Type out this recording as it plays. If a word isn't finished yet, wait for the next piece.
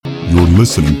You're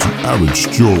listening to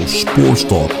Average Joe Sports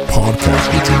Talk Podcast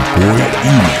with your boy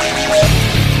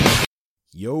E-Man.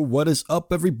 Yo, what is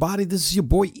up, everybody? This is your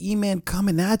boy E-Man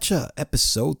coming at ya.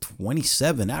 Episode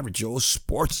 27, Average Joe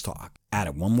Sports Talk. At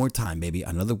it one more time, baby.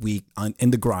 Another week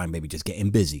in the grind, baby. Just getting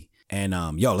busy. And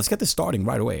let's get this starting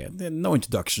right away. No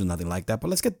introduction, nothing like that. But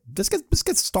let's get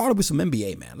started with some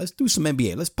NBA, man. Let's do some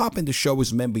NBA. Let's pop into the show with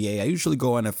some NBA. I usually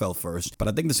go NFL first, but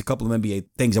I think there's a couple of NBA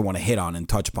things I want to hit on and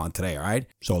touch upon today. All right,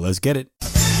 so let's get it.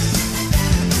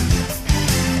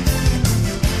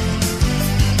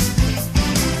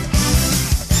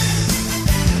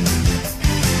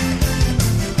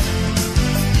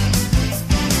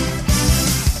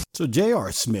 So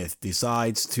J.R. Smith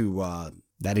decides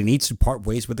that he needs to part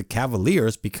ways with the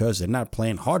Cavaliers because they're not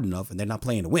playing hard enough and they're not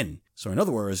playing to win. So in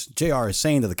other words, JR is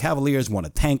saying that the Cavaliers want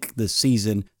to tank this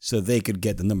season so they could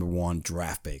get the number 1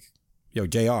 draft pick. Yo,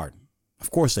 JR,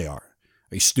 of course they are.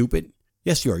 Are you stupid?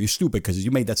 Yes, you are. You're stupid because you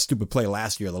made that stupid play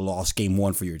last year that lost game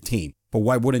 1 for your team. But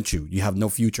why wouldn't you? You have no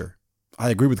future.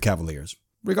 I agree with the Cavaliers.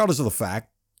 Regardless of the fact,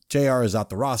 JR is out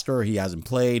the roster. He hasn't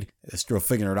played. They're still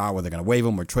figuring it out whether they're going to waive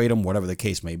him or trade him, whatever the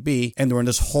case may be. And during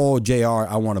this whole JR,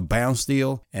 I want to bounce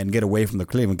deal and get away from the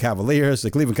Cleveland Cavaliers.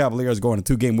 The Cleveland Cavaliers go on a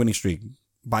 2-game winning streak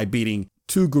by beating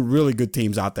 2 really good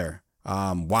teams out there.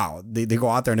 Wow. They go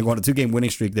out there and they go on a 2-game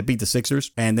winning streak. They beat the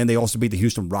Sixers, and then they also beat the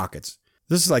Houston Rockets.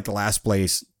 This is like the last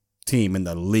place team in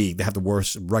the league. They have the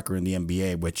worst record in the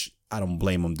NBA, which I don't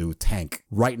blame them, dude. Tank.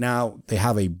 Right now, they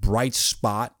have a bright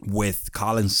spot with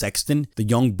Colin Sexton. The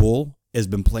young bull has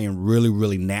been playing really,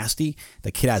 really nasty.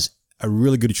 The kid has a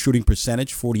really good shooting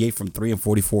percentage, 48 from 3 and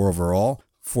 44 overall.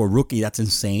 For a rookie, that's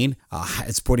insane.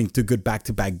 It's putting 2 good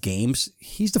back-to-back games.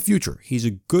 He's the future. He's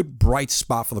a good, bright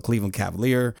spot for the Cleveland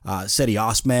Cavalier. Cedi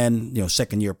Osman,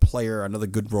 second-year player, another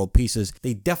good role pieces.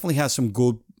 They definitely have some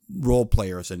good role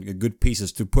players and good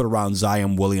pieces to put around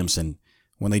Zion Williamson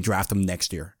when they draft him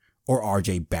next year. Or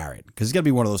RJ Barrett, because he's going to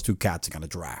be one of those 2 cats they're going to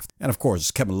draft. And of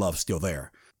course, Kevin Love's still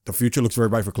there. The future looks very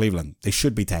bright for Cleveland. They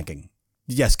should be tanking.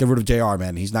 Yes, get rid of JR,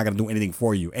 man. He's not going to do anything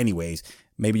for you anyways.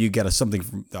 Maybe you get some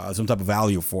type of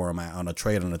value for him on a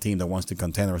trade on a team that wants to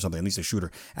contend or something, at least a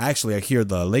shooter. Actually, I hear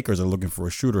the Lakers are looking for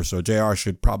a shooter, so JR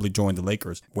should probably join the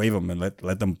Lakers, waive him, and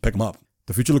let them pick him up.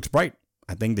 The future looks bright.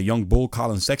 I think the young bull,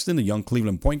 Colin Sexton, the young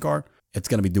Cleveland point guard, it's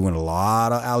going to be doing a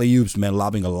lot of alley-oops, man,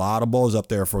 lobbing a lot of balls up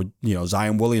there for,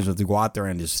 Zion Williamson to go out there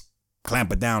and just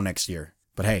clamp it down next year.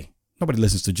 But hey, nobody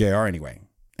listens to JR anyway.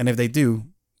 And if they do,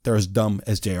 they're as dumb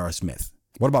as J.R. Smith.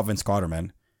 What about Vince Carter,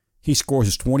 man? He scores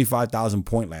his 25,000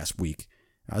 point last week.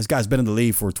 Now, this guy's been in the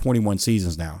league for 21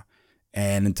 seasons now.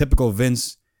 And in typical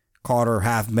Vince Carter,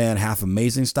 half man, half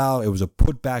amazing style, it was a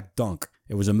putback dunk.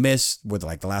 It was a miss with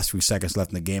like the last few seconds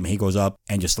left in the game. He goes up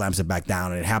and just slams it back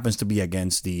down. And it happens to be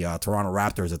against the Toronto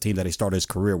Raptors, a team that he started his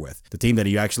career with. The team that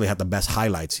he actually had the best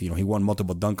highlights. He won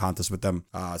multiple dunk contests with them.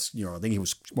 I think he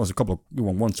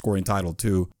won one scoring title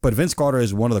too. But Vince Carter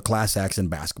is one of the class acts in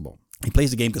basketball. He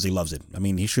plays the game because he loves it. I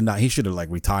mean, he should have like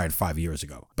retired 5 years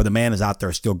ago. But the man is out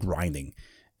there still grinding.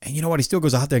 And you know what? He still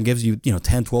goes out there and gives you,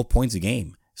 10, 12 points a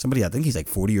game. Somebody, I think he's like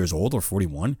 40 years old or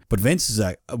 41. But Vince is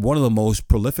one of the most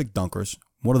prolific dunkers,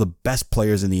 one of the best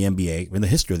players in the NBA, in the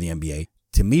history of the NBA.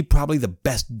 To me, probably the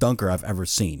best dunker I've ever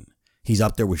seen. He's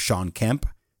up there with Sean Kemp,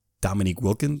 Dominique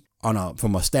Wilkins,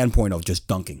 from a standpoint of just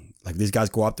dunking. Like these guys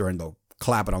go up there and they'll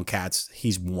clap it on cats.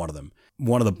 He's one of them.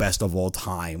 One of the best of all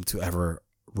time to ever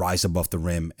rise above the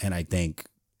rim. And I think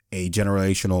a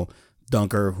generational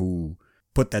dunker who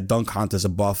put that dunk contest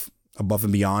above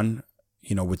and beyond,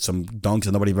 with some dunks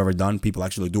that nobody's ever done. People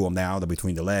actually do them now. They're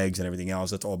between the legs and everything else.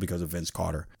 That's all because of Vince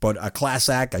Carter. But a class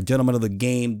act, a gentleman of the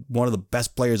game, one of the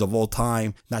best players of all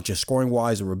time, not just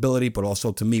scoring-wise or ability, but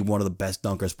also, to me, one of the best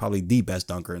dunkers, probably the best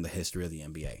dunker in the history of the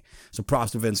NBA. So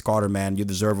props to Vince Carter, man. You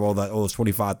deserve all those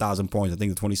 25,000 points. I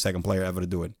think the 22nd player ever to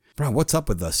do it. Bro, what's up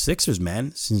with the Sixers,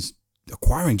 man? Since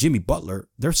acquiring Jimmy Butler,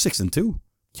 they're 6-2.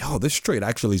 Yo, this trade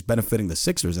actually is benefiting the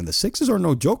Sixers, and the Sixers are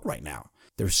no joke right now.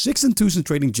 They're 6-2 since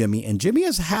trading Jimmy, and Jimmy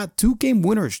has had 2-game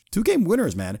winners. 2-game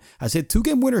winners, man. Has hit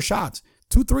 2-game winner shots,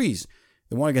 2 threes.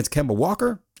 The one against Kemba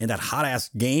Walker in that hot-ass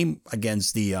game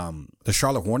against the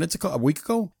Charlotte Hornets a week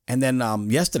ago. And then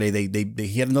yesterday,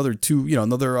 he had another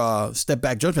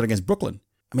step-back judgment against Brooklyn.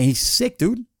 I mean, he's sick,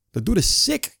 dude. The dude is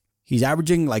sick. He's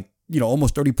averaging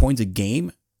almost 30 points a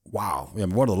game wow. I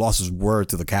mean, one of the losses were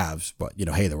to the Cavs, but,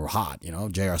 hey, they were hot.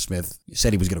 J.R. Smith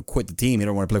said he was going to quit the team. He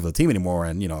don't want to play for the team anymore.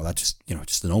 And, that's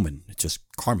just an omen. It's just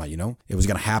karma, It was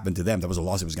going to happen to them. That was a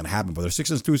loss. It was going to happen. But they're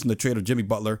 6-2 in the trade of Jimmy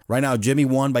Butler. Right now, Jimmy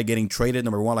won by getting traded,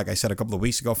 number one, like I said a couple of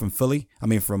weeks ago, from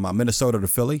Minnesota to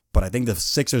Philly. But I think the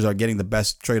Sixers are getting the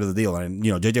best trade of the deal. And,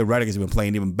 J.J. Redick has been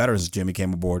playing even better since Jimmy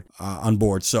came on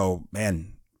board. So,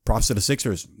 man, props to the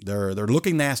Sixers. They're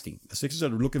looking nasty. The Sixers are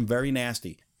looking very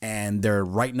nasty. And they're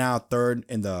right now third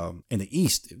in the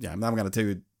East. Yeah, I'm not going to tell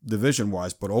you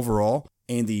division-wise, but overall,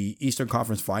 in the Eastern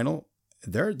Conference Final,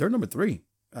 they're number 3.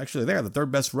 Actually, they have the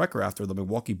third best record after the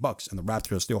Milwaukee Bucks, and the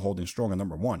Raptors are still holding strong at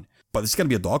number 1. But it's going to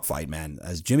be a dogfight, man,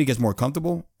 as Jimmy gets more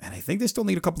comfortable. And I think they still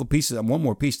need a couple of pieces and one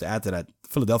more piece to add to that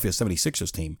Philadelphia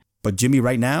 76ers team. But Jimmy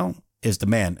right now is the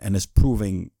man and is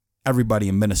proving everybody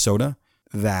in Minnesota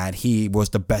that he was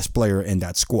the best player in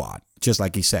that squad, just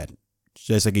like he said.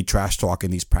 Just like he trash talk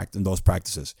in those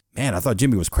practices. Man, I thought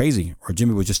Jimmy was crazy, or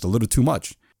Jimmy was just a little too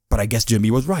much. But I guess Jimmy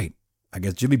was right. I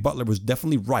guess Jimmy Butler was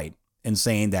definitely right in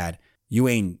saying that you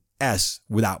ain't S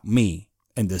without me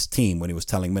in this team when he was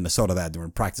telling Minnesota that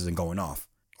during practice and going off.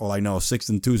 All I know,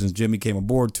 6-2 since Jimmy came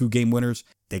aboard, 2 game winners.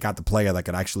 They got the player that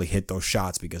could actually hit those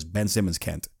shots because Ben Simmons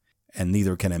can't, and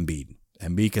neither can Embiid.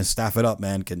 Embiid can staff it up,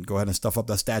 man, can go ahead and stuff up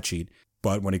that stat sheet.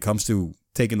 But when it comes to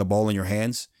taking the ball in your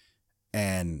hands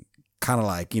and kind of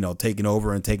like, taking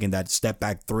over and taking that step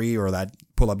back 3 or that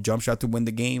pull up jump shot to win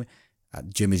the game,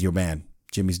 Jimmy's your man.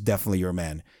 Jimmy's definitely your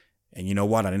man. And you know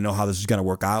what? I didn't know how this was going to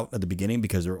work out at the beginning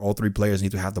because all 3 players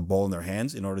need to have the ball in their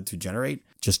hands in order to generate.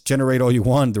 Just generate all you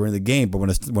want during the game. But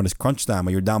when it's crunch time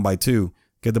and you're down by 2,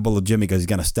 get the ball to Jimmy because he's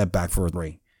going to step back for a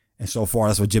 3. And so far,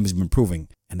 that's what Jimmy's been proving.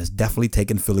 And it's definitely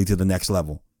taken Philly to the next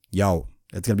level. Yo,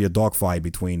 it's going to be a dogfight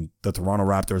between the Toronto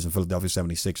Raptors and Philadelphia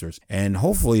 76ers. And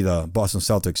hopefully the Boston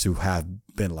Celtics, who have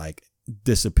been like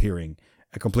disappearing,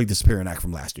 a complete disappearing act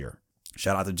from last year.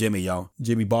 Shout out to Jimmy, yo.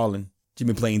 Jimmy balling.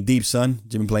 Jimmy playing deep, son.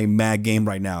 Jimmy playing mad game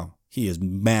right now. He is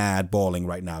mad balling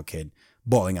right now, kid.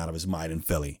 Balling out of his mind in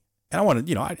Philly. And I want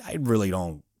to, I really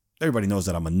don't. Everybody knows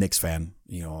that I'm a Knicks fan.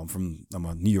 I'm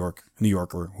a New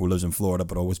Yorker who lives in Florida,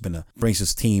 but always brings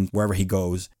his team wherever he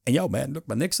goes. And yo, man, look,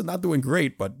 my Knicks are not doing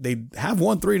great, but they have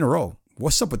won 3 in a row.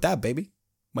 What's up with that, baby?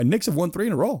 My Knicks have won 3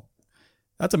 in a row.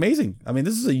 That's amazing. I mean,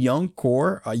 this is a young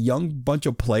core, a young bunch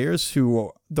of players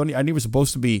who aren't even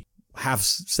supposed to have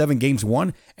 7 games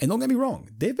won. And don't get me wrong,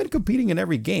 they've been competing in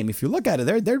every game. If you look at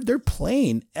it, they're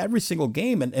playing every single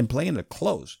game and playing it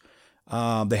close.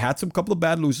 They had some couple of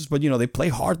bad losses, but they play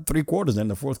hard 3 quarters. And in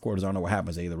the fourth quarters, I don't know what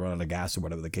happens. They either run out of gas or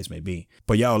whatever the case may be.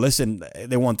 But yo, listen,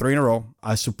 they won 3 in a row.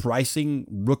 A surprising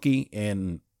rookie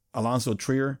in Alonzo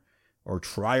Trier.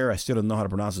 I still don't know how to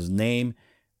pronounce his name.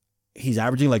 He's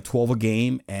averaging like 12 a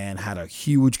game and had a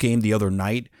huge game the other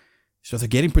night. So they're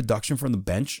getting production from the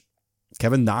bench.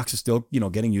 Kevin Knox is still,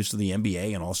 getting used to the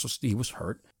NBA, and also he was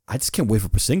hurt. I just can't wait for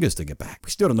Porzingis to get back.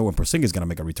 We still don't know when Porzingis is going to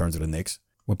make a return to the Knicks.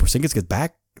 When Porzingis gets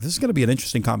back, this is going to be an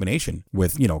interesting combination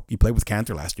with, he played with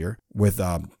Kanter last year, with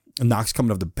Knox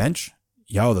coming off the bench.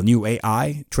 Yo, the new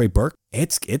AI, Trey Burke.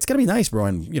 It's going to be nice, bro.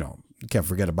 And, you can't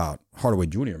forget about Hardaway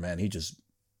Jr., man. He just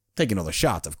taking all the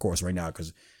shots, of course, right now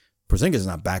because Porzingis is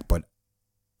not back. But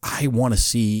I want to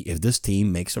see if this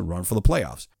team makes a run for the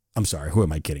playoffs. I'm sorry, who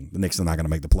am I kidding? The Knicks are not going to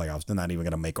make the playoffs. They're not even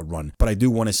going to make a run. But I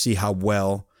do want to see how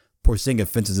well Porzingis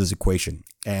fits this equation.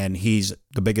 And he's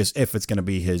the biggest if it's going to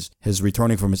be his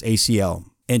returning from his ACL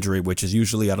injury, which is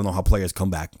usually, I don't know how players come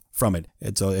back from it.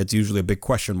 It's usually a big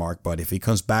question mark. But if he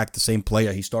comes back the same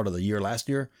player he started the year last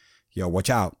year, yo, watch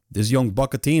out. This young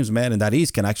buck of teams, man, in that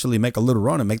East can actually make a little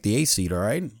run and make the 8th seed, all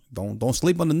right? Don't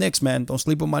sleep on the Knicks, man. Don't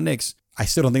sleep on my Knicks. I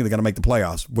still don't think they're going to make the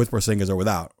playoffs with Porzingis or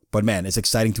without. But, man, it's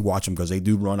exciting to watch them because they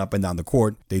do run up and down the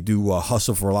court. They do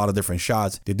hustle for a lot of different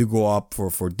shots. They do go up for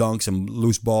dunks and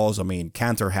loose balls. I mean,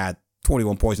 Kanter had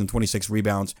 21 points and 26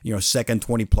 rebounds. Second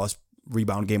 20-plus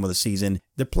rebound game of the season.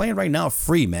 They're playing right now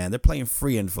free, man. They're playing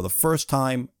free. And for the first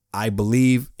time, I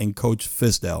believe in Coach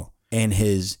Fizdale and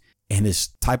his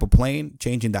type of playing,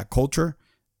 changing that culture.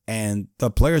 And the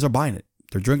players are buying it.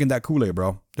 They're drinking that Kool-Aid,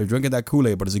 bro. They're drinking that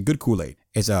Kool-Aid, but it's a good Kool-Aid.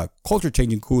 It's a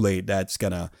culture-changing Kool-Aid that's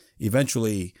going to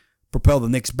eventually propel the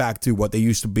Knicks back to what they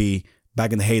used to be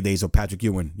back in the heydays of Patrick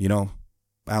Ewing,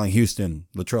 Allen Houston,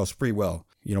 Latrell Sprewell,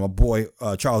 my boy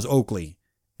Charles Oakley,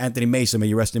 Anthony Mason, may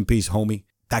you rest in peace, homie.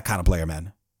 That kind of player,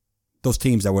 man. Those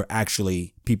teams that were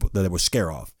actually people that they were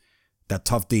scared of. That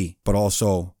tough D, but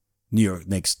also New York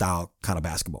Knicks style kind of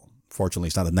basketball. Fortunately,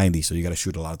 it's not the 90s, so you got to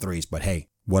shoot a lot of threes. But hey,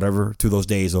 whatever to those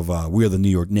days of we're the New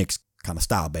York Knicks kind of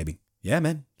style, baby. Yeah,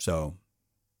 man. So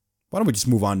why don't we just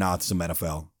move on now to some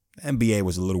NFL? NBA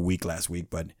was a little weak last week,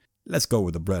 but let's go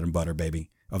with the bread and butter,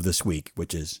 baby. of this week,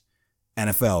 which is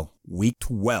NFL Week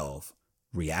 12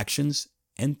 reactions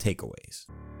and takeaways.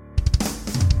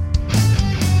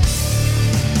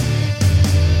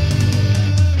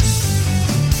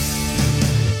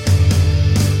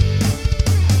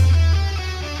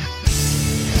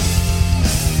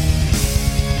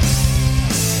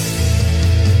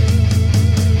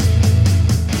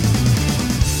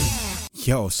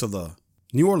 Yo, so the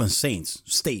New Orleans Saints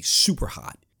stay super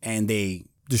hot and they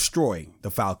destroy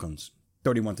the Falcons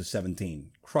 31-17,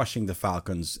 crushing the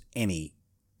Falcons any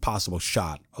possible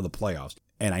shot of the playoffs.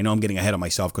 And I know I'm getting ahead of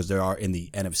myself because they are in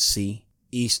the NFC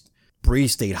East.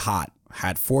 Breeze stayed hot,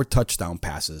 had 4 touchdown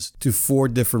passes to 4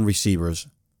 different receivers,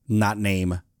 not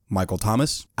named Michael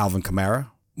Thomas, Alvin Kamara,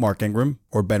 Mark Ingram,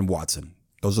 or Ben Watson.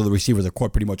 Those are the receivers that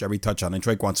caught pretty much every touchdown. And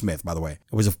Tre'Quan Smith, by the way.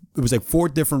 It was like 4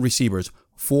 different receivers,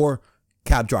 4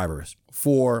 cab drivers,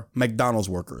 4 McDonald's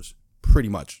workers, pretty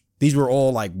much. These were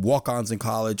all like walk-ons in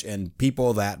college and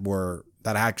people that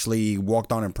actually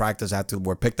walked on in practice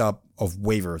were picked up of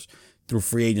waivers through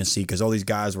free agency because all these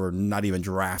guys were not even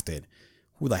drafted.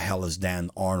 Who the hell is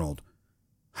Dan Arnold?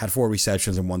 Had 4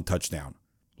 receptions and 1 touchdown.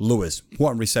 Lewis,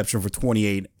 1 reception for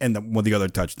 28 and the other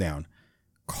touchdown.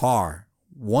 Carr,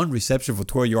 1 reception for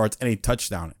 12 yards and a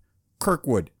touchdown.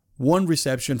 Kirkwood, 1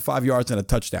 reception, 5 yards and a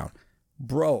touchdown.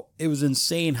 Bro, it was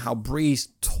insane how Breeze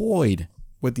toyed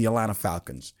with the Atlanta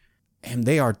Falcons. And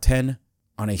they are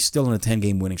still in a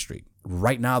 10-game winning streak.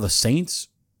 Right now, the Saints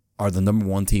are the number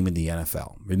 1 team in the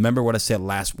NFL. Remember what I said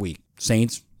last week.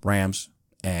 Saints, Rams,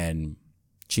 and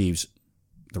Chiefs.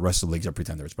 The rest of the leagues are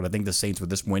pretenders. But I think the Saints, with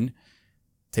this win,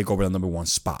 take over the number 1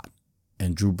 spot.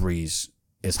 And Drew Brees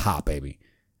is hot, baby.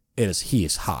 He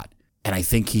is hot. And I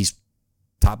think he's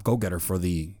top go-getter for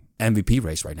the MVP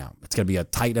race right now. It's going to be a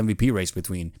tight MVP race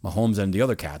between Mahomes and the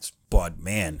other cats. But,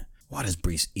 man, what is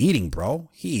Brees eating, bro?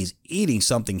 He's eating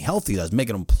something healthy that's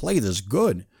making him play this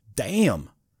good. Damn.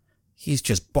 He's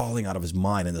just balling out of his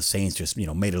mind, and the Saints just,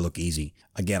 made it look easy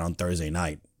again on Thursday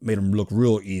night. Made him look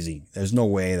real easy. There's no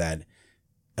way that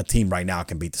a team right now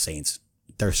can beat the Saints.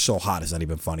 They're so hot, it's not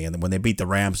even funny. And when they beat the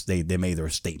Rams, they made their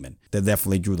statement. They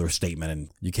definitely drew their statement,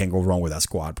 and you can't go wrong with that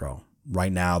squad, bro.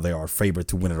 Right now, they are favored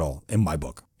to win it all, in my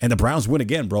book. And the Browns win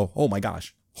again, bro. Oh, my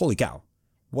gosh. Holy cow.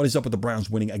 What is up with the Browns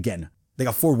winning again? They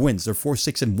got 4 wins. They're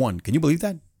 4-6-1. Can you believe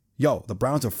that? Yo, the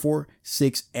Browns are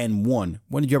 4-6-1.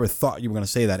 When did you ever thought you were going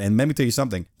to say that? And let me tell you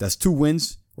something. That's 2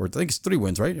 wins, or I think it's 3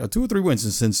 wins, right? 2 or 3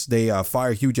 wins since they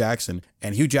fired Hugh Jackson.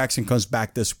 And Hugh Jackson comes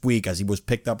back this week as he was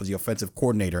picked up as the offensive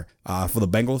coordinator for the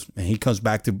Bengals. And he comes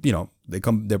back to, they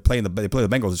play the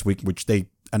Bengals this week, which they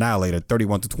annihilated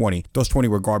 31-20. Those 20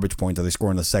 were garbage points that they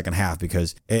scored in the second half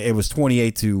because it was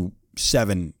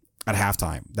 28-7 at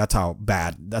halftime. That's how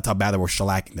bad they were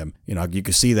shellacking them. You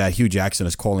could see that Hugh Jackson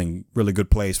is calling really good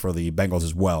plays for the Bengals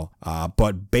as well.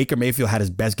 But Baker Mayfield had his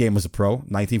best game as a pro,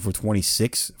 19 for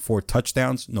 26, 4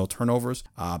 touchdowns, no turnovers.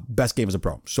 Best game as a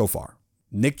pro so far.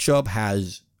 Nick Chubb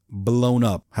has blown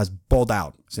up, has balled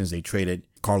out since they traded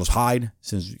Carlos Hyde,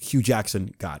 since Hugh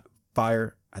Jackson got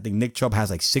fired. I think Nick Chubb has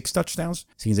like 6 touchdowns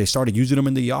since they started using him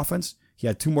in the offense. He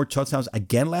had 2 more touchdowns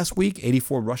again last week,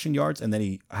 84 rushing yards, and then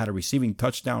he had a receiving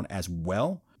touchdown as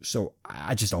well. So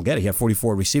I just don't get it. He had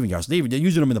 44 receiving yards. They're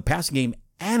using him in the passing game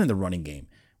and in the running game,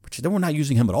 which they were not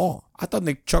using him at all. I thought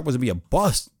Nick Chubb was going to be a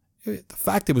bust. The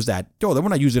fact was that, they were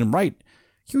not using him right.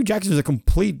 Hugh Jackson is a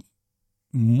complete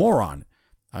moron.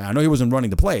 I know he wasn't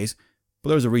running the plays, but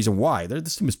there's a reason why.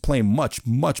 This team is playing much,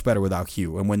 much better without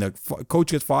Hugh. And when the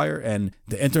coach gets fired and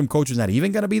the interim coach is not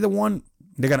even going to be the one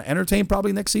they're going to entertain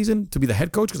probably next season to be the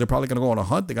head coach because they're probably going to go on a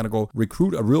hunt. They're going to go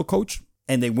recruit a real coach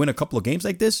and they win a couple of games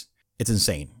like this. It's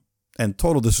insane. And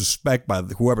total disrespect by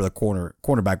whoever the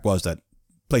cornerback was that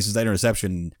places that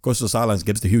interception, goes to the sidelines,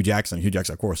 gets to Hugh Jackson. Hugh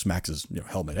Jackson, of course, smacks his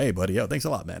helmet. Hey, buddy, thanks a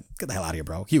lot, man. Get the hell out of here,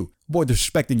 bro. Hugh, boy,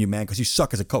 disrespecting you, man, because you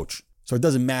suck as a coach. So it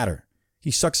doesn't matter. He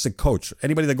sucks as a coach.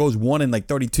 Anybody that goes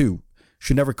 1-32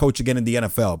 should never coach again in the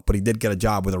NFL, but he did get a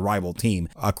job with a rival team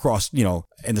across, in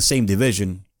the same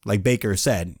division. Like Baker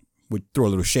said, would throw a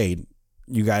little shade.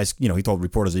 You guys, he told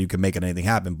reporters that you can make anything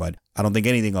happen, but I don't think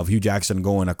anything of Hugh Jackson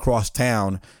going across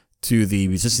town to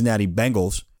the Cincinnati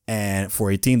Bengals and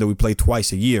for a team that we play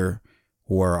twice a year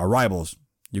who are our rivals.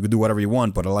 You can do whatever you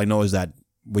want, but all I know is that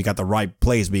we got the right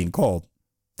plays being called.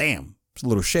 Damn, there's a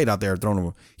little shade out there thrown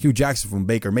to Hugh Jackson from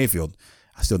Baker Mayfield.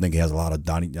 I still think he has a lot of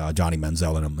Johnny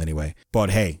Manziel in him anyway.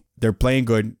 But hey, they're playing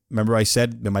good. Remember I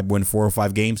said they might win 4 or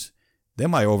 5 games? They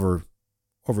might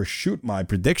overshoot my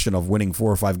prediction of winning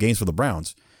 4 or 5 games for the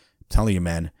Browns. I'm telling you,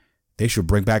 man, they should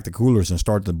bring back the coolers and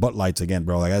start the butt lights again,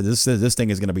 bro. Like this thing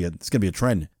is gonna be a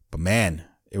trend. But man,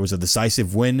 it was a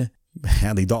decisive win.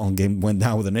 Andy Dalton went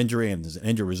down with an injury and is an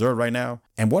injury reserve right now.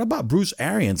 And what about Bruce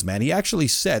Arians, man? He actually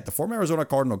said, the former Arizona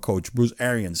Cardinal coach, Bruce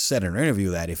Arians, said in an interview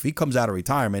that if he comes out of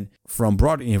retirement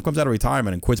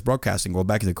and quits broadcasting, go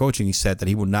back into coaching, he said that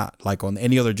he would not like on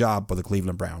any other job but the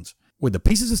Cleveland Browns. With the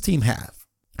pieces his team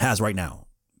has right now,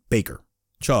 Baker,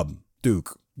 Chubb,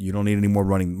 Duke, you don't need any more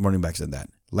running backs than that.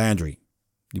 Landry,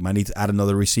 you might need to add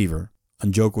another receiver.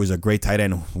 Njoku is a great tight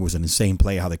end who was an insane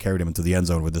play how they carried him into the end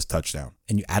zone with this touchdown.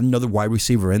 And you add another wide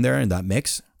receiver in there in that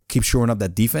mix, keep shoring up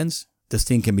that defense, this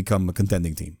team can become a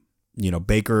contending team.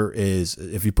 Baker is,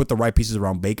 if you put the right pieces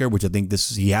around Baker, which I think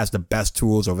he has the best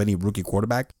tools of any rookie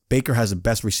quarterback. Baker has the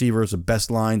best receivers, the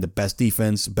best line, the best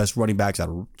defense, the best running backs out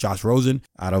of Josh Rosen,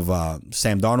 out of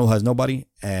Sam Darnold has nobody,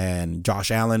 and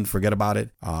Josh Allen, forget about it.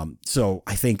 So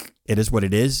I think it is what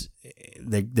it is.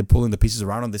 They're pulling the pieces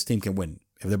around him. This team can win.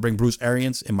 If they bring Bruce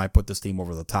Arians, it might put this team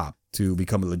over the top to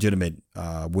become a legitimate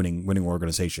winning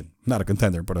organization. Not a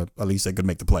contender, but at least they could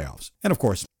make the playoffs. And of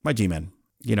course, my G-Men,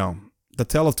 the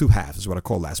tale of two halves is what I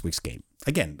call last week's game.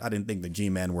 Again, I didn't think the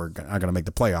G-Men were not going to make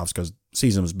the playoffs because the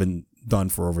season has been done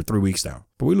for over 3 weeks now.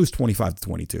 But we lose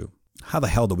 25-22. How the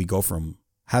hell do we go from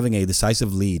having a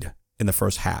decisive lead in the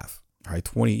first half, all right,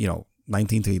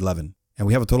 19-11, and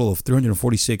we have a total of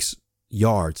 346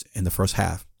 yards in the first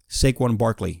half? Saquon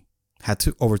Barkley had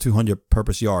over 200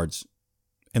 purpose yards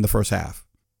in the first half,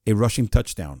 a rushing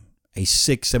touchdown, a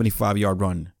 675-yard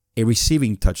run, a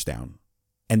receiving touchdown.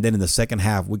 And then in the second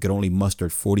half, we could only muster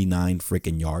 49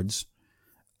 freaking yards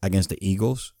against the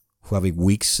Eagles, who have a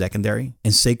weak secondary.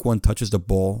 And Saquon touches the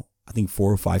ball, I think,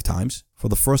 4 or 5 times. For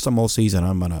the first time all season,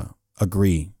 I'm going to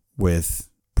agree with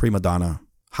prima donna,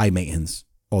 high maintenance,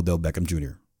 Odell Beckham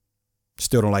Jr.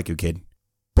 Still don't like you, kid.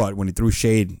 But when he threw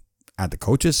shade at the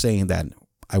coaches saying that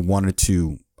I wanted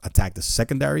to attack the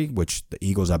secondary, which the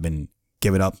Eagles have been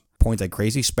giving up points like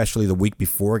crazy, especially the week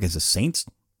before against the Saints,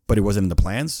 but it wasn't in the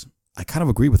plans. I kind of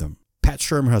agree with him. Pat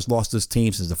Shermer has lost this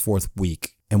team since the 4th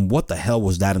week. And what the hell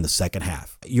was that in the second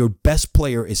half? Your best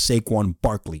player is Saquon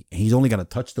Barkley, and he's only going to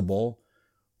touch the ball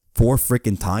 4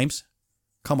 freaking times?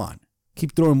 Come on.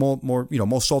 Keep throwing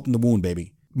more salt in the wound,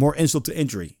 baby. More insult to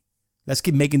injury. Let's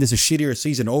keep making this a shittier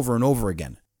season over and over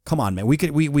again. Come on, man.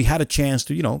 We had a chance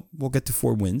to, we'll get to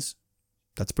 4 wins.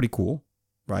 That's pretty cool,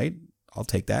 right? I'll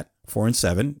take that.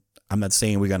 4-7. I'm not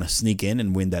saying we're going to sneak in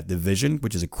and win that division,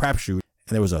 which is a crapshoot.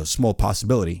 And there was a small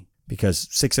possibility because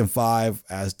 6-5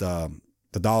 as the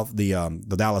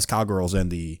Dallas Cowgirls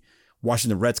and the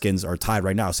Washington Redskins are tied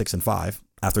right now, 6-5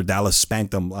 after Dallas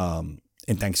spanked them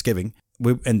in Thanksgiving.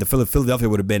 And the Philadelphia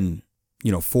would have been,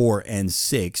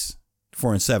 4-6,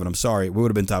 4-7. I'm sorry, we would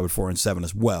have been tied with 4-7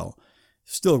 as well.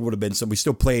 Still would have been some. We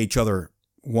still play each other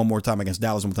one more time against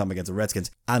Dallas, one more time against the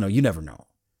Redskins. I know, you never know.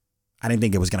 I didn't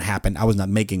think it was going to happen. I was not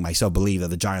making myself believe that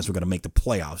the Giants were going to make the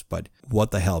playoffs, but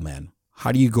what the hell, man?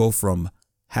 How do you go from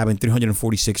having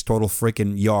 346 total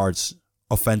freaking yards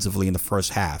offensively in the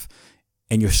first half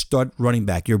and your stud running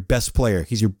back, your best player,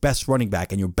 he's your best running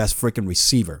back and your best freaking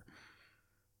receiver,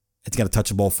 it's going to touch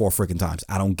the ball 4 freaking times?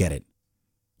 I don't get it.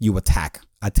 You attack,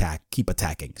 keep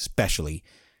attacking, especially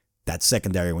that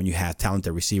secondary when you have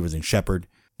talented receivers in Shepard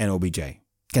and OBJ.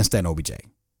 Can't stand OBJ.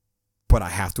 But I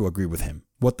have to agree with him.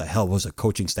 What the hell was the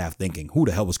coaching staff thinking? Who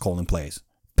the hell was calling plays?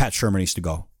 Pat Shermer needs to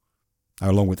go.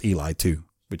 Along with Eli, too,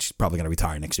 which is probably going to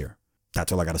retire next year.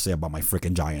 That's all I got to say about my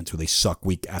freaking Giants, who they suck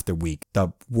week after week.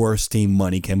 The worst team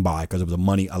money can buy because of the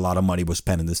money. A lot of money was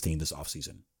spent in this team this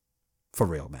offseason. For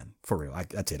real, man. For real.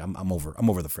 That's it. I'm over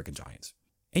the freaking Giants.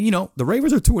 And, the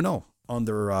Ravens are 2-0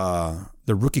 under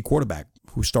the rookie quarterback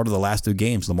who started the last 2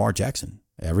 games, Lamar Jackson.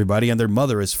 Everybody and their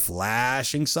mother is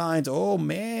flashing signs. Oh,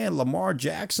 man, Lamar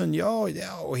Jackson,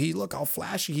 look how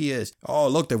flashy he is. Oh,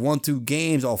 look, they won 2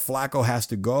 games. Oh, Flacco has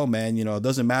to go, man. It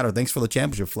doesn't matter. Thanks for the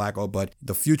championship, Flacco. But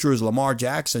the future is Lamar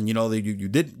Jackson.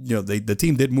 The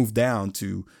team did move down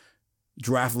to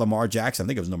draft Lamar Jackson. I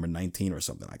think it was number 19 or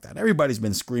something like that. Everybody's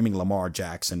been screaming Lamar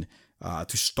Jackson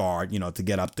to start, to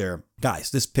get up there.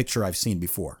 Guys, this picture I've seen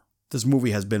before. This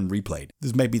movie has been replayed.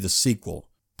 This may be the sequel.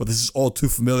 But this is all too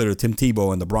familiar to Tim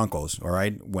Tebow and the Broncos, all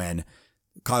right? When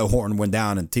Kyle Horton went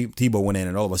down and Tebow went in,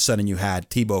 and all of a sudden you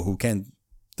had Tebow, who can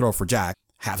throw for Jack,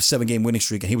 have a 7-game winning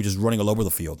streak, and he was just running all over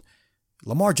the field.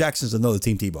 Lamar Jackson's another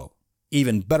Team Tebow.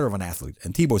 Even better of an athlete.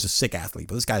 And Tebow's a sick athlete,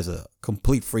 but this guy's a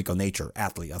complete freak of nature,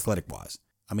 athletic-wise.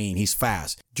 I mean, he's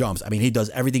fast, jumps. I mean, he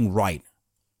does everything right,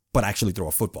 but actually throw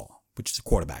a football, which is a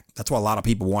quarterback. That's why a lot of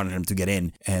people wanted him to get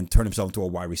in and turn himself into a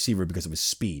wide receiver because of his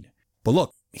speed. But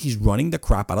look, he's running the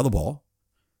crap out of the ball.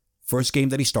 First game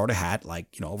that he started had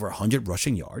over 100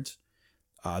 rushing yards.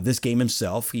 This game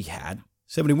himself, he had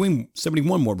 71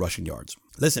 more rushing yards.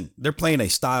 Listen, they're playing a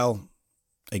style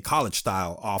a college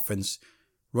style offense,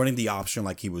 running the option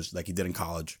like he did in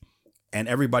college. And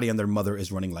everybody and their mother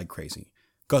is running like crazy.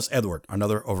 Gus Edwards,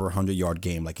 another over 100-yard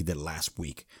game like he did last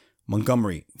week.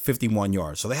 Montgomery, 51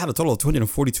 yards. So they had a total of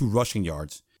 242 rushing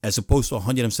yards as opposed to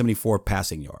 174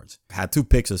 passing yards. Had 2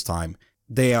 picks this time.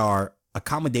 They are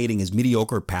accommodating his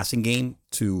mediocre passing game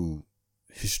to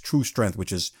his true strength,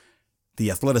 which is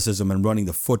the athleticism and running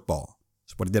the football.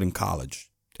 That's what he did in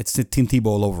college. It's Tim Tebow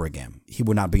all over again. He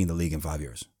will not be in the league in 5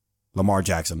 years. Lamar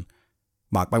Jackson,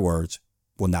 mark my words,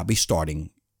 will not be starting.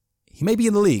 He may be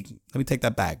in the league. Let me take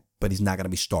that back. But he's not going to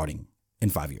be starting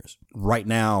in 5 years. Right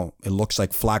now, it looks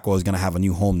like Flacco is going to have a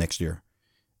new home next year.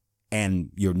 And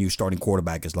your new starting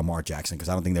quarterback is Lamar Jackson, because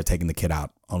I don't think they're taking the kid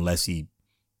out unless he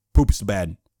poops the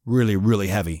bed really, really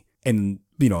heavy. And,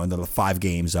 in the 5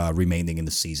 games remaining in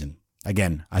the season.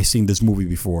 Again, I've seen this movie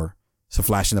before. It's a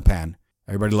flash in the pan.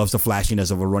 Everybody loves the flashiness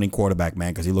of a running quarterback,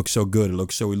 man, because he looks so good. It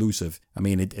looks so elusive. I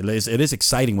mean, it is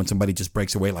exciting when somebody just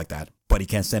breaks away like that. But he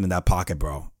can't stand in that pocket,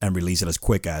 bro, and release it as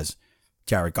quick as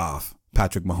Jared Goff,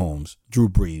 Patrick Mahomes, Drew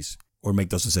Brees, or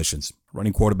make those decisions.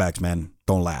 Running quarterbacks, man,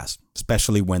 don't last,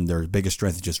 especially when their biggest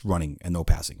strength is just running and no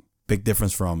passing. Big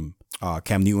difference from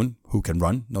Cam Newton, who can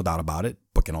run, no doubt about it,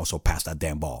 but can also pass that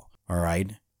damn ball. All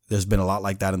right? There's been a lot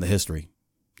like that in the history.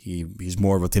 He's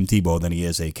more of a Tim Tebow than he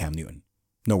is a Cam Newton.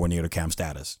 Nowhere near the Cam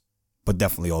status, but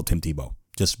definitely old Tim Tebow.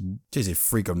 Just a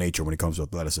freak of nature when it comes to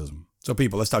athleticism. So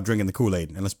people, let's stop drinking the Kool-Aid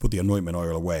and let's put the anointment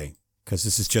oil away, because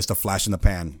this is just a flash in the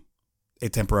pan. A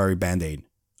temporary Band-Aid.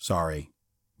 Sorry,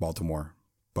 Baltimore.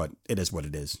 But it is what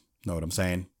it is. Know what I'm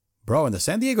saying? Bro, and the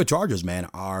San Diego Chargers, man,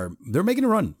 they're making a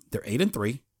run. They're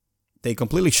 8-3. They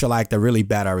completely shellacked a really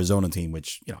bad Arizona team,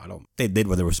 which, they did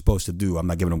what they were supposed to do. I'm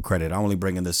not giving them credit. I'm only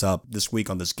bringing this up this week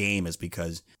on this game is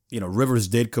because, Rivers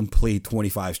did complete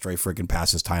 25 straight freaking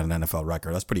passes, tying an NFL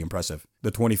record. That's pretty impressive.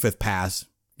 The 25th pass,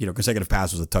 consecutive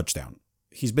pass was a touchdown.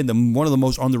 He's been one of the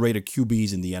most underrated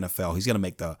QBs in the NFL. He's going to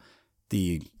make the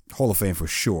Hall of Fame for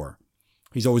sure.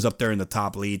 He's always up there in the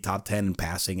top 10 in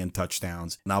passing and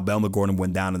touchdowns. Now, Bell McGordon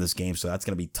went down in this game, so that's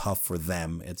going to be tough for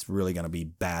them. It's really going to be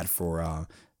bad for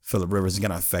Phillip Rivers. It's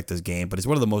going to affect his game, but he's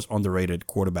one of the most underrated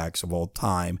quarterbacks of all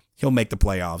time. He'll make the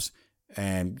playoffs,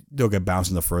 and they'll get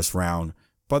bounced in the first round.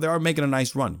 But they are making a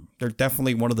nice run. They're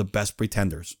definitely one of the best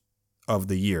pretenders of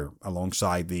the year,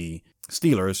 alongside the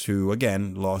Steelers, who,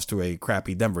 again, lost to a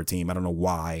crappy Denver team. I don't know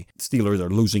why. Steelers are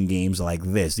losing games like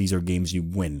this. These are games you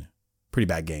win. Pretty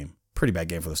bad game. Pretty bad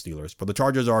game for the Steelers. But the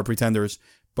Chargers are pretenders,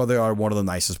 but they are one of the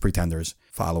nicest pretenders,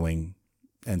 following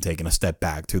and taking a step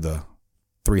back to the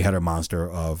three-headed monster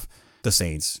of the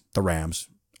Saints, the Rams,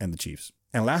 and the Chiefs.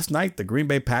 And last night, the Green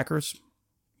Bay Packers,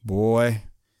 boy,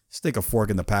 stick a fork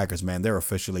in the Packers, man. They're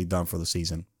officially done for the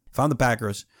season. Found the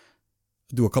Packers,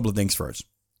 do a couple of things first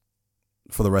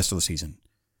for the rest of the season.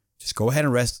 Just go ahead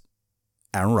and rest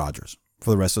Aaron Rodgers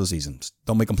for the rest of the season.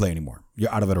 Don't make him play anymore.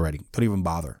 You're out of it already. Don't even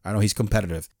bother. I know he's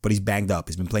competitive, but he's banged up.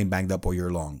 He's been playing banged up all year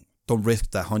long. Don't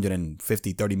risk that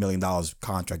 $30 million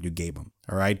contract you gave him.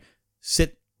 All right?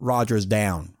 Sit Rodgers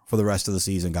down for the rest of the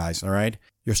season, guys. All right?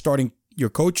 You're starting your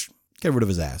coach, get rid of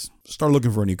his ass. Start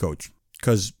looking for a new coach,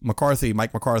 because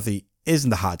Mike McCarthy is in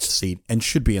the hot seat and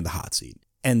should be in the hot seat.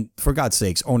 And for God's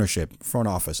sakes, ownership, front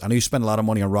office. I know you spend a lot of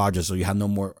money on Rodgers, so you have no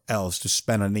more else to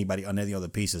spend on any other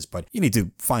pieces. But you need to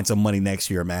find some money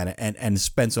next year, man, and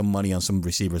spend some money on some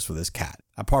receivers for this cat.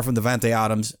 Apart from Davante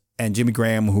Adams and Jimmy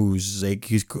Graham,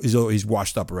 he's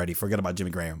washed up already. Forget about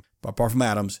Jimmy Graham. But apart from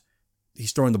Adams,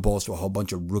 he's throwing the balls to a whole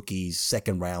bunch of rookies,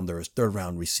 second rounders, third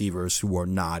round receivers who are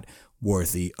not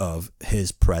worthy of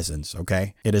his presence.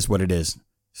 Okay, it is what it is.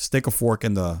 Stick a fork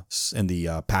in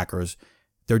the Packers.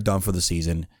 They're done for the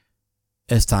season.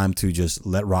 It's time to just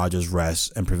let Rodgers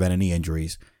rest and prevent any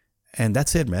injuries. And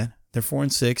that's it, man. They're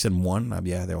 4-6-1.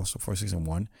 Yeah, they're also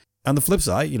 4-6-1. On the flip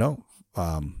side,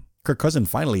 Kirk Cousins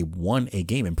finally won a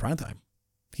game in primetime.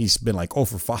 He's been like 0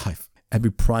 for 5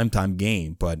 every primetime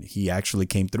game, but he actually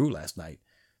came through last night.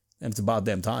 And it's about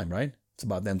damn time, right? It's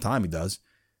about damn time he does.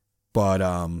 But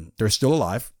they're still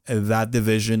alive. And that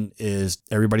division is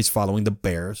everybody's following the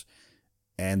Bears.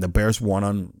 And the Bears won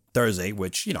on Thursday,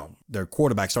 which, their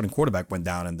starting quarterback went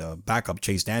down, and the backup,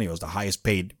 Chase Daniels, the highest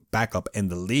paid backup in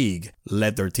the league,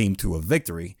 led their team to a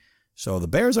victory. So the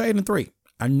Bears are 8-3.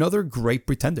 Another great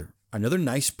pretender. Another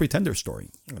nice pretender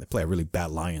story. They play a really bad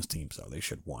Lions team, so they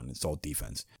should have won. It's all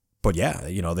defense. But yeah,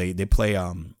 they play,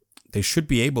 they should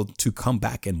be able to come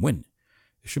back and win.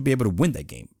 They should be able to win that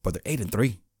game, but they're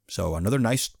 8-3. So another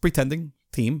nice pretending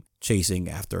team chasing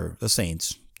after the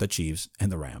Saints, the Chiefs,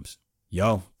 and the Rams.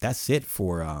 Yo, that's it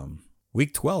for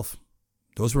Week 12.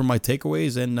 Those were my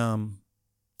takeaways and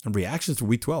reactions to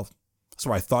Week 12. That's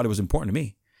why I thought it was important to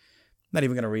me. Not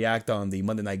even going to react on the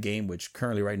Monday night game, which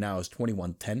currently right now is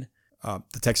 21-10.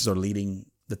 The Texans are leading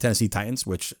the Tennessee Titans,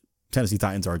 which Tennessee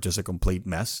Titans are just a complete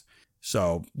mess.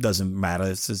 So doesn't matter.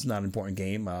 It's not an important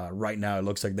game. Right now, it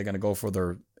looks like they're going to go for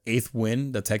their 8th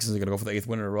win. The Texans are going to go for the 8th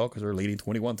win in a row because they're leading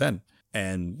 21-10.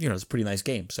 And, it's a pretty nice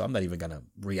game. So I'm not even going to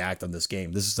react on this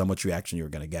game. This is how much reaction you're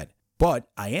going to get. But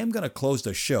I am going to close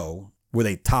the show with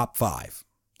a top 5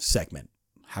 segment.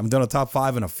 Haven't done a top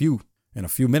 5 in a few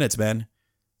minutes, man.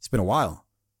 It's been a while.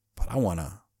 But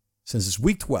since it's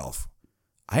week 12,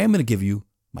 I am going to give you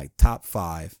my top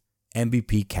 5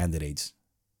 MVP candidates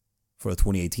for the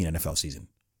 2018 NFL season.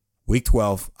 Week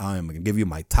 12, I am going to give you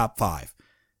my top 5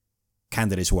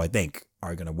 candidates who I think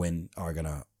are going to win, are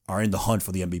in the hunt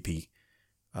for the MVP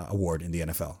award in the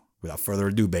NFL. Without further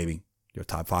ado, baby, your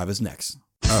top 5 is next.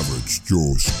 Average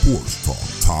Joe Sports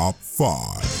Talk Top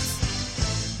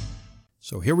 5.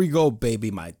 So here we go, baby.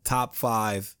 My top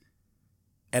 5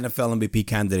 NFL MVP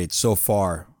candidates so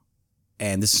far.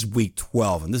 And this is week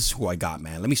 12. And this is who I got,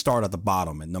 man. Let me start at the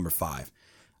bottom at number 5.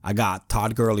 I got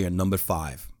Todd Gurley at number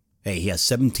 5. Hey, he has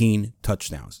 17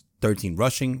 touchdowns, 13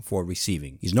 rushing, 4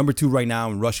 receiving. He's number 2 right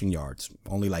now in rushing yards,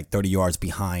 only like 30 yards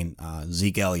behind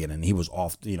Zeke Elliott. And he was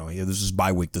off, this is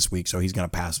bye week this week, so he's going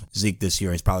to pass Zeke this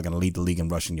year. He's probably going to lead the league in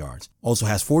rushing yards. Also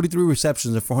has 43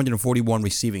 receptions and 441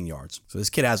 receiving yards. So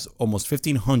this kid has almost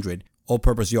 1,500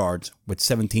 all-purpose yards with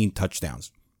 17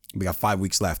 touchdowns. We got 5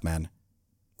 weeks left, man.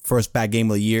 First bad game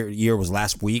of the year was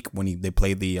last week when they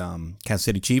played the Kansas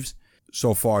City Chiefs.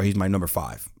 So far, he's my number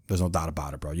 5. There's no doubt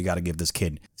about it, bro. You got to give this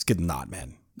kid a nod,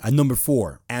 man. At number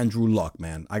 4, Andrew Luck,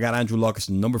 man. I got Andrew Luck as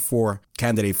the number 4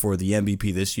 candidate for the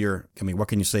MVP this year. I mean, what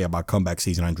can you say about comeback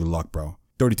season Andrew Luck, bro?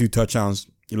 32 touchdowns,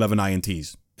 11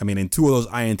 INTs. I mean, and 2 of those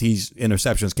INTs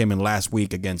interceptions came in last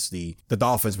week against the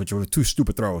Dolphins, which were 2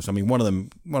 stupid throws. I mean, one of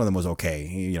them was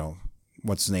okay.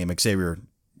 What's his name? Xavier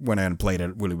went in and played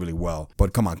it really, really well.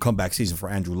 But come on, comeback season for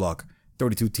Andrew Luck.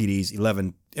 32 TDs,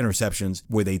 11 interceptions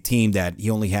with a team that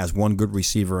he only has one good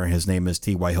receiver, and his name is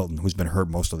T.Y. Hilton, who's been hurt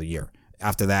most of the year.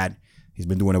 After that, he's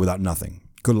been doing it without nothing.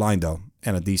 Good line, though,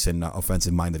 and a decent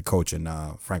offensive-minded coach in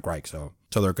Frank Reich. So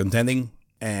they're contending,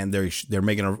 and they're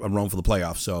making a run for the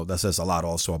playoffs. So that says a lot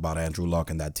also about Andrew Luck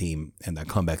and that team and that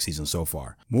comeback season so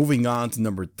far. Moving on to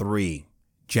number 3,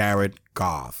 Jared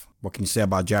Goff. What can you say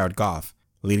about Jared Goff?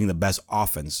 Leading the best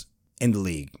offense in the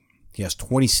league. He has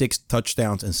 26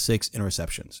 touchdowns and 6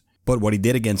 interceptions. But what he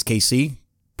did against KC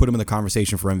put him in the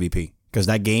conversation for MVP. Because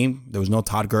that game, there was no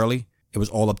Todd Gurley. It was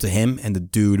all up to him, and the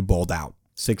dude balled out.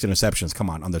 6 interceptions. Come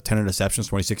on, under 10 interceptions,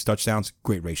 26 touchdowns.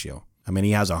 Great ratio. I mean,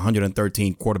 he has a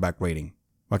 113 quarterback rating.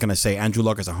 What can I say? Andrew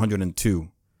Luck is 102.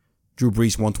 Drew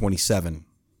Brees, 127.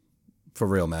 For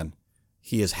real, man.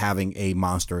 He is having a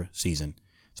monster season.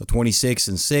 So 26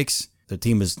 and 6. The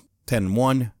team is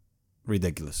 10-1.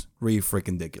 Ridiculous.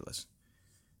 Freaking ridiculous.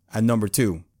 At number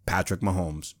 2, Patrick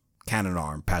Mahomes. Cannon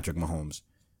arm, Patrick Mahomes.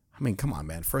 I mean, come on,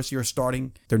 man. First year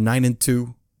starting, they're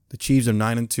 9-2. The Chiefs are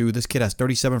 9-2. This kid has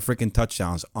 37 freaking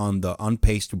touchdowns on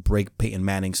pace to break Peyton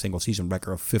Manning's single season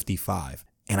record of 55.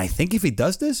 And I think if he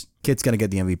does this, kid's going to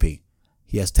get the MVP.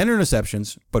 He has 10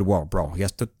 interceptions, but well, bro, he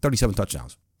has 37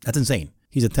 touchdowns. That's insane.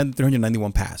 He's a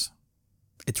 10-391 pass.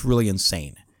 It's really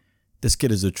insane. This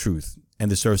kid is the truth and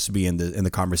deserves to be in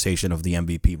the conversation of the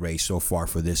MVP race so far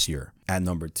for this year at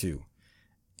number 2.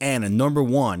 And at number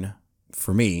 1,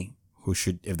 for me, who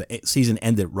should, if the season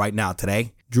ended right now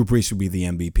today, Drew Brees would be the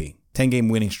MVP. 10-game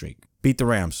winning streak. Beat the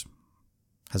Rams.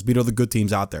 Has beat all the good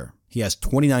teams out there. He has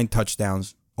 29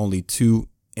 touchdowns, only 2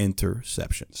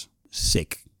 interceptions.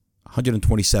 Sick.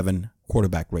 127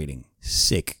 quarterback rating.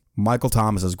 Sick. Michael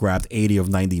Thomas has grabbed 80 of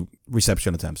 90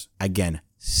 reception attempts. Again,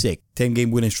 sick.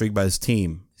 10-game winning streak by his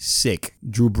team. Sick.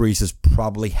 Drew Brees is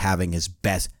probably having his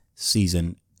best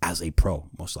season as a pro,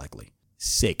 most likely.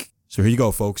 Sick. So here you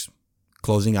go, folks.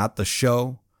 Closing out the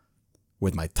show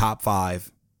with my top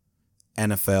 5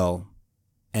 NFL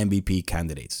MVP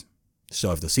candidates.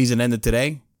 So if the season ended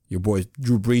today, your boy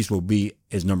Drew Brees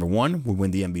is number 1, will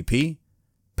win the MVP.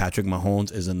 Patrick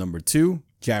Mahomes is a number 2.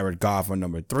 Jared Goff at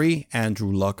number 3.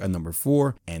 Andrew Luck at number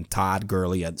 4. And Todd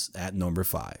Gurley at number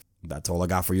 5. That's all I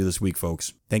got for you this week,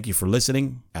 folks. Thank you for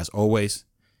listening. As always,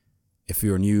 if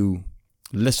you're a new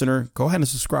listener, go ahead and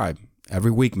subscribe.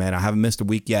 Every week, man. I haven't missed a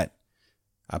week yet.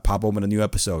 I pop open a new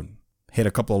episode. Hit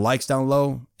a couple of likes down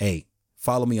low. Hey,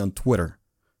 follow me on Twitter.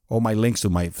 All my links to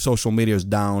my social media is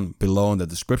down below in the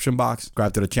description box.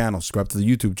 Subscribe to the channel. Subscribe to the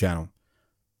YouTube channel.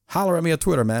 Holler at me on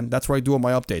Twitter, man. That's where I do all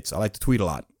my updates. I like to tweet a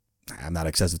lot. I'm not an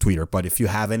excessive tweeter, but if you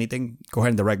have anything, go ahead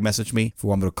and direct message me. If you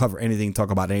want me to cover anything,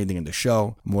 talk about anything in the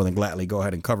show, more than gladly go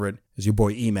ahead and cover it. It's your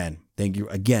boy E-Man. Thank you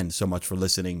again so much for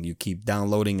listening. You keep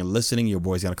downloading and listening. Your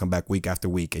boy's going to come back week after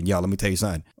week. And let me tell you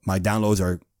something. My downloads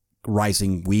are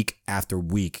rising week after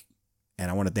week. And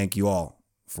I want to thank you all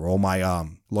for all my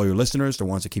loyal listeners, the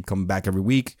ones that keep coming back every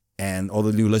week. And all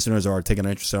the new listeners are taking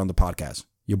an interest on the podcast.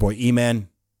 Your boy E-Man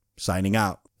signing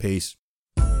out. Peace.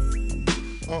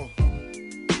 Oh.